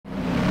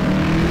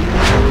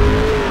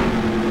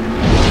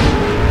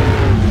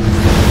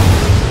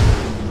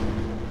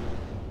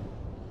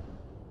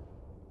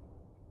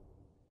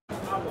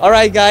All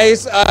right,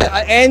 guys,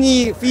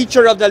 any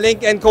feature of the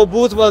Lynk&Co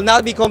booth will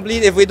not be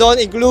complete if we don't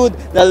include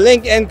the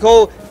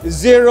Lynk&Co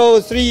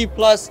 03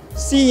 Plus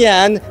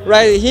CYAN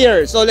right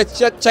here. So let's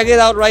check it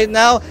out right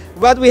now.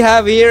 What we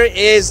have here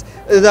is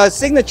the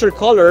signature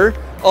color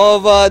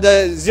of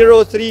the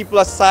 03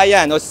 Plus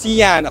CYAN, or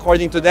CYAN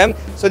according to them.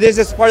 So this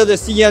is part of the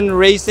CYAN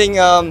racing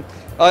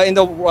in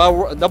the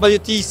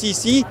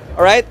WTCC,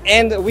 all right?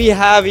 And we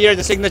have here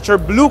the signature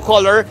blue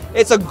color.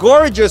 It's a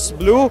gorgeous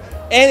blue,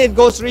 and it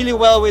goes really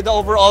well with the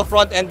overall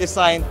front end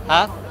design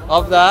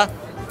of the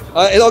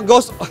it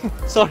goes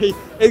sorry,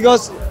 it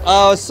goes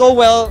so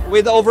well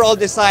with the overall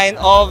design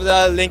of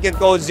the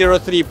Lynk&Co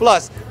 03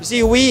 Plus. You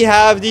see, we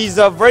have these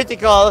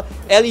vertical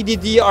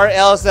LED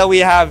DRLs that we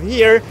have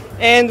here,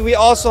 and we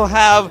also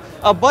have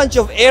a bunch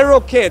of aero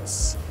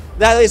kits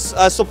that is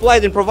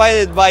supplied and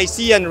provided by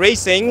CYAN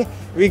Racing.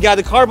 We got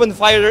the carbon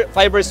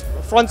fiber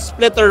front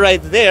splitter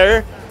right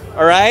there,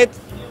 all right?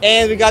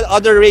 And we got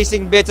other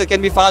racing bits that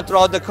can be found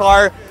throughout the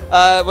car,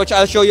 which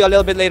I'll show you a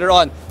little bit later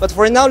on. But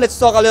for now, let's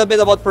talk a little bit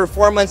about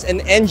performance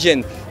and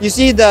engine. You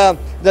see, the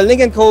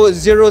Lynk&Co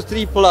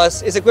 03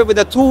 Plus is equipped with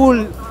a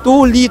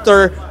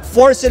 2-liter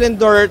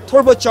 4-cylinder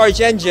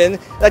turbocharged engine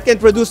that can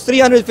produce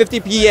 350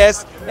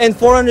 PS and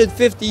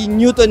 450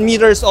 Newton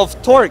meters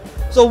of torque.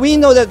 So we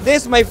know that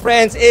this, my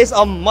friends, is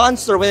a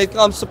monster when it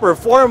comes to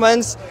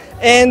performance.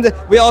 And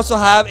we also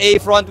have a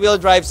front-wheel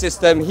drive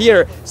system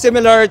here,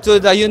 similar to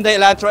the Hyundai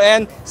Elantra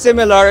N,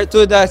 similar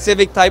to the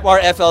Civic Type R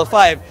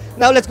FL5.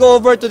 Now let's go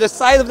over to the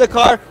side of the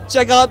car,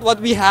 check out what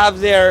we have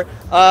there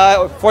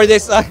for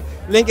this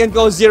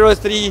Lynk&Co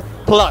 03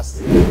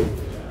 Plus.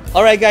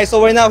 All right, guys,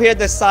 so we're now here at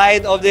the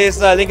side of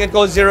this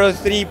Lynk&Co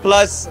 03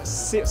 Plus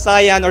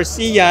CYAN or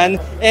CYAN,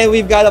 and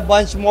we've got a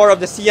bunch more of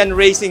the CYAN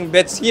racing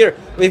bits here.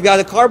 We've got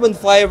a carbon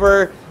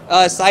fiber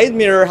side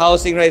mirror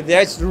housing right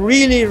there. It's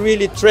really,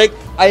 really trick.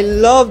 I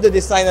love the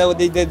design of what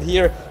they did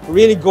here.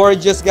 Really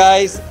gorgeous,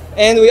 guys.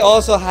 And we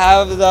also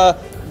have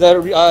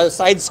the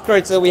side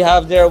skirts that we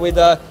have there with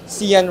the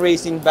CYAN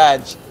Racing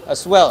badge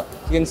as well.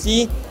 You can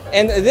see.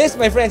 And this,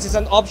 my friends, is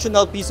an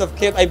optional piece of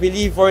kit, I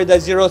believe, for the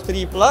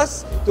 03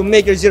 Plus to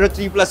make your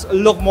 03 Plus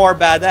look more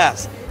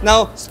badass.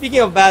 Now, speaking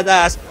of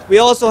badass, we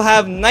also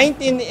have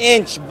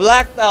 19-inch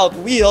blacked out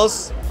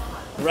wheels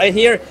right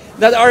here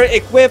that are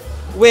equipped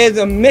with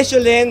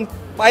Michelin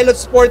Pilot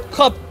Sport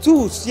Cup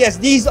 2s. Yes,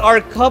 these are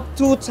Cup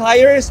 2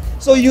 tires.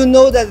 So you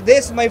know that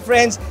this, my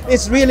friends,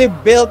 is really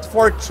built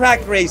for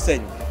track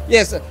racing.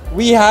 Yes,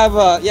 we have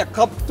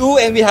Cup 2,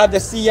 and we have the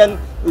CYAN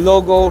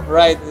logo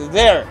right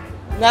there.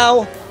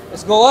 Now,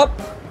 let's go up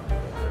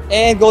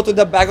and go to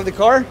the back of the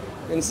car.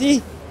 You can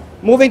see,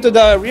 moving to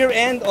the rear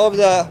end of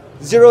the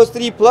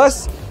 03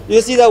 Plus, you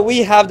see that we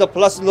have the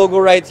Plus logo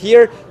right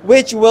here,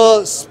 which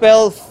will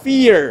spell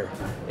fear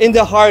in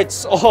the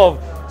hearts of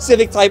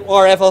Civic Type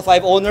R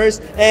FL5 owners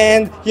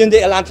and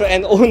Hyundai Elantra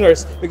N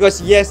owners. Because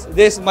yes,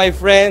 this, my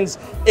friends,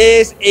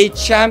 is a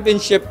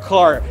championship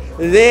car.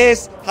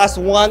 This has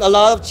won a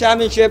lot of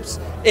championships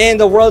in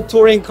the World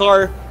Touring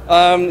Car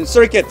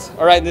circuit,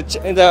 all right,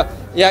 in the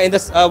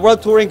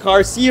World Touring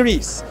Car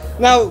Series.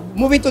 Now,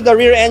 moving to the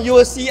rear end, you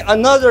will see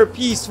another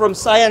piece from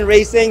CYAN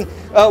Racing.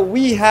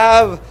 We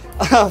have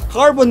a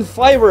carbon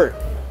fiber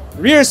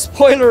rear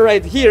spoiler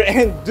right here,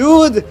 and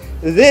dude,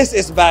 this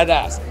is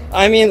badass.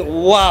 I mean,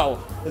 wow,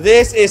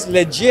 this is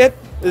legit.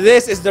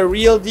 This is the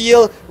real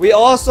deal. We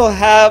also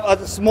have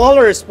a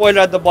smaller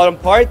spoiler at the bottom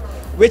part,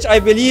 which I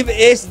believe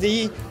is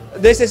the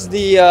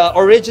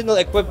original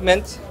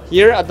equipment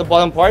here at the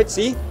bottom part.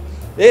 See,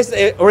 this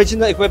is the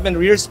original equipment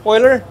rear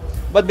spoiler.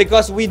 But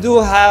because we do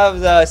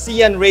have the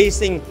CYAN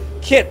Racing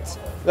kit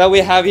that we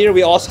have here,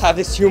 we also have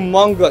this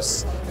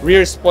humongous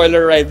rear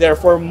spoiler right there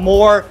for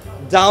more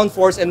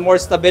downforce and more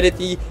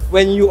stability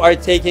when you are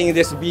taking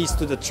this beast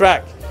to the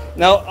track.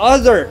 Now,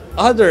 other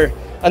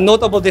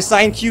notable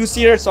design cues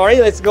here. Sorry,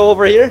 let's go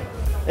over here.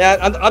 Yeah,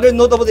 and other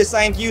notable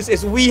design cues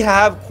is we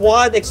have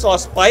quad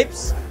exhaust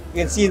pipes.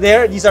 You can see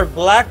there, these are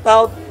blacked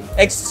out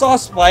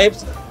exhaust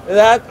pipes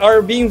that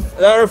are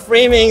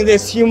framing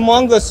this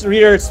humongous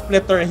rear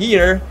splitter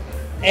here.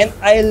 And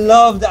I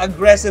love the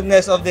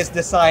aggressiveness of this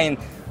design.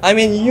 I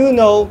mean, you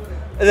know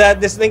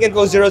that this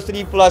Lynk&Co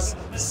 03 Plus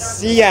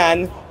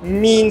CYAN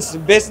means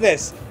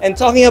business. And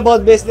talking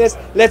about business,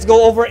 let's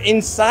go over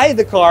inside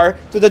the car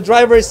to the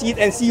driver's seat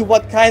and see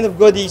what kind of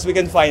goodies we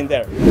can find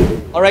there.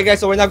 Alright guys,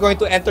 so we're now going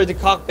to enter the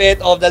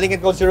cockpit of the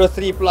Lynk&Co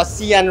 03 Plus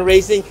CYAN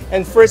Racing.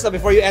 And first,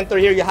 before you enter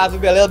here, you have to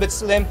be a little bit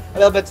slim, a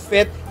little bit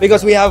fit,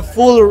 because we have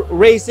full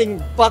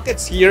racing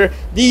buckets here.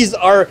 These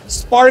are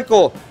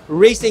Sparco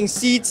racing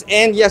seats,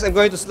 and yes, I'm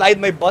going to slide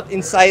my butt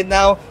inside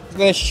now. I'm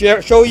going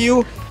to show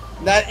you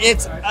that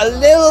it's a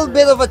little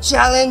bit of a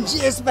challenge,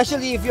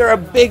 especially if you're a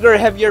bigger,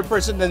 heavier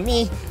person than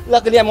me.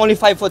 Luckily, I'm only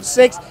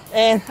 5'6",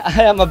 and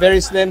I am a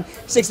very slim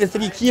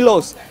 63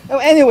 kilos. Now,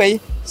 anyway,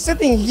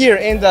 sitting here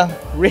in the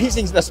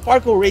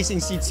Sparco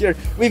racing seats here,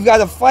 we've got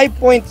a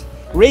 5-point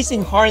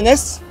racing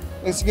harness,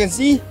 as you can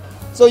see.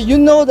 So you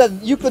know that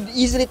you could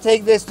easily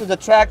take this to the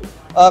track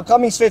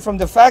coming straight from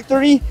the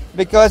factory.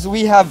 because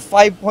we have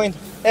 5-point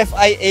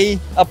FIA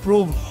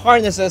approved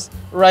harnesses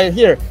right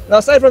here. Now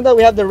aside from that,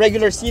 we have the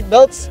regular seat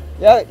belts,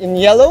 yeah, in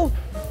yellow.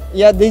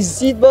 Yeah, these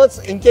seat belts,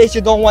 in case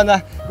you don't want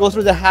to go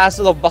through the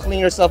hassle of buckling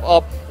yourself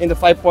up in the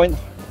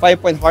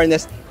 5-point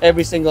harness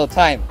every single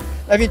time.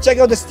 Now if you check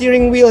out the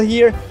steering wheel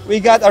here, we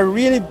got a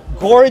really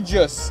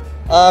gorgeous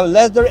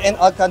leather and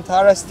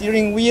Alcantara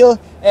steering wheel,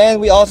 and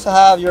we also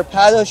have your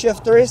paddle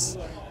shifters,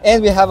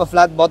 and we have a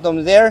flat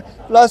bottom there.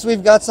 Plus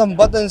we've got some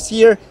buttons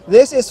here.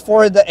 This is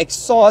for the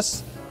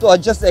exhaust, to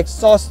adjust the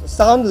exhaust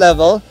sound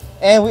level,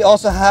 and we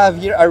also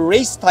have here a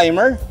race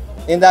timer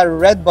in that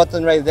red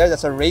button right there.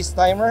 That's a race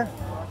timer.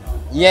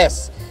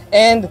 Yes,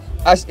 and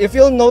as if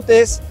you'll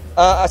notice,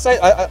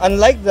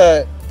 unlike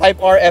the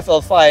Type R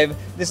FL5,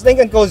 this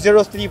Lynk&Co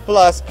 03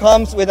 Plus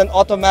comes with an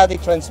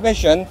automatic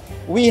transmission.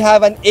 We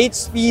have an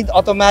 8-speed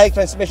automatic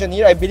transmission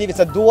here. I believe it's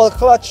a dual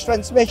clutch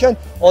transmission,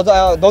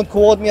 although don't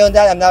quote me on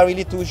that, I'm not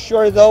really too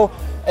sure though.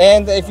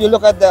 And if you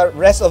look at the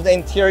rest of the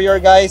interior,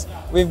 guys,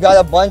 we've got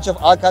a bunch of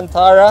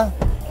Alcantara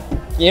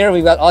here.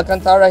 We've got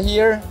Alcantara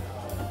here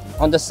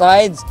on the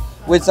sides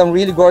with some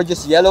really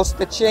gorgeous yellow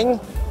stitching.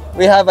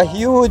 We have a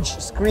huge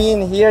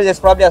screen here. There's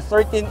probably a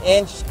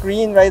 13-inch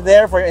screen right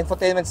there for your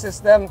infotainment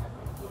system.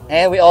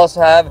 And we also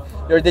have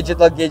your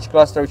digital gauge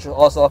cluster, which is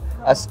also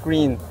a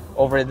screen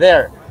over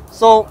there.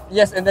 So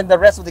yes, and then the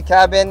rest of the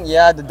cabin,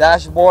 yeah, the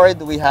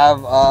dashboard, we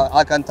have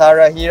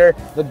Alcantara here.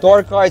 The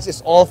door cards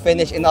is all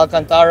finished in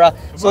Alcantara.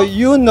 So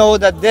you know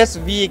that this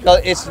vehicle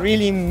is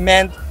really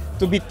meant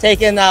to be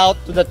taken out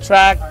to the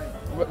track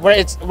where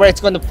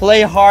it's going to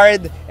play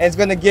hard, and it's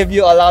going to give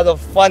you a lot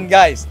of fun,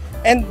 guys.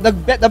 And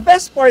the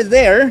best part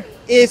there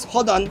is,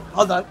 hold on,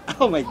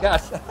 oh my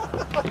gosh.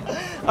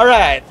 All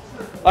right,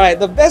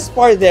 the best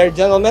part there,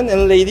 gentlemen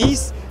and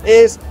ladies,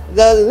 is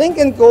the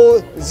Lynk&Co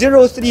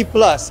 03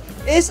 Plus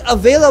is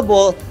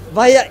available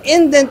via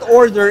indent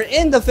order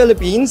in the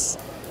Philippines.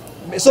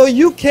 So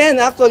you can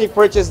actually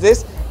purchase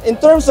this. In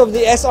terms of the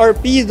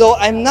SRP though,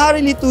 I'm not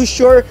really too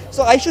sure,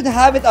 so I should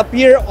have it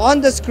appear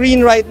on the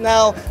screen right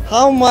now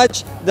how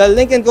much the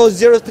Lynk&Co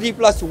 03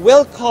 Plus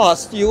will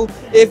cost you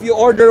if you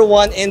order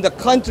one in the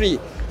country.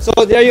 So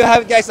there you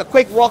have it, guys, a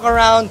quick walk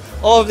around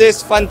of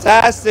this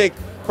fantastic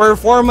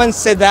performance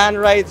sedan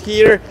right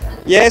here.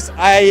 Yes,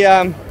 I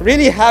am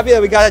really happy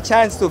that we got a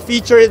chance to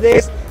feature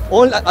this,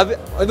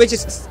 which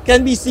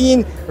can be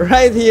seen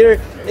right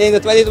here in the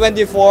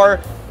 2024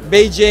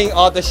 Beijing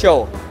Auto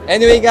Show.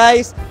 Anyway,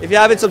 guys, if you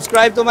haven't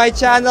subscribed to my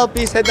channel,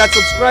 please hit that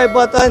subscribe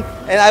button,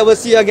 and I will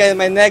see you again in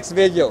my next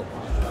video.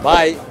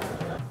 Bye.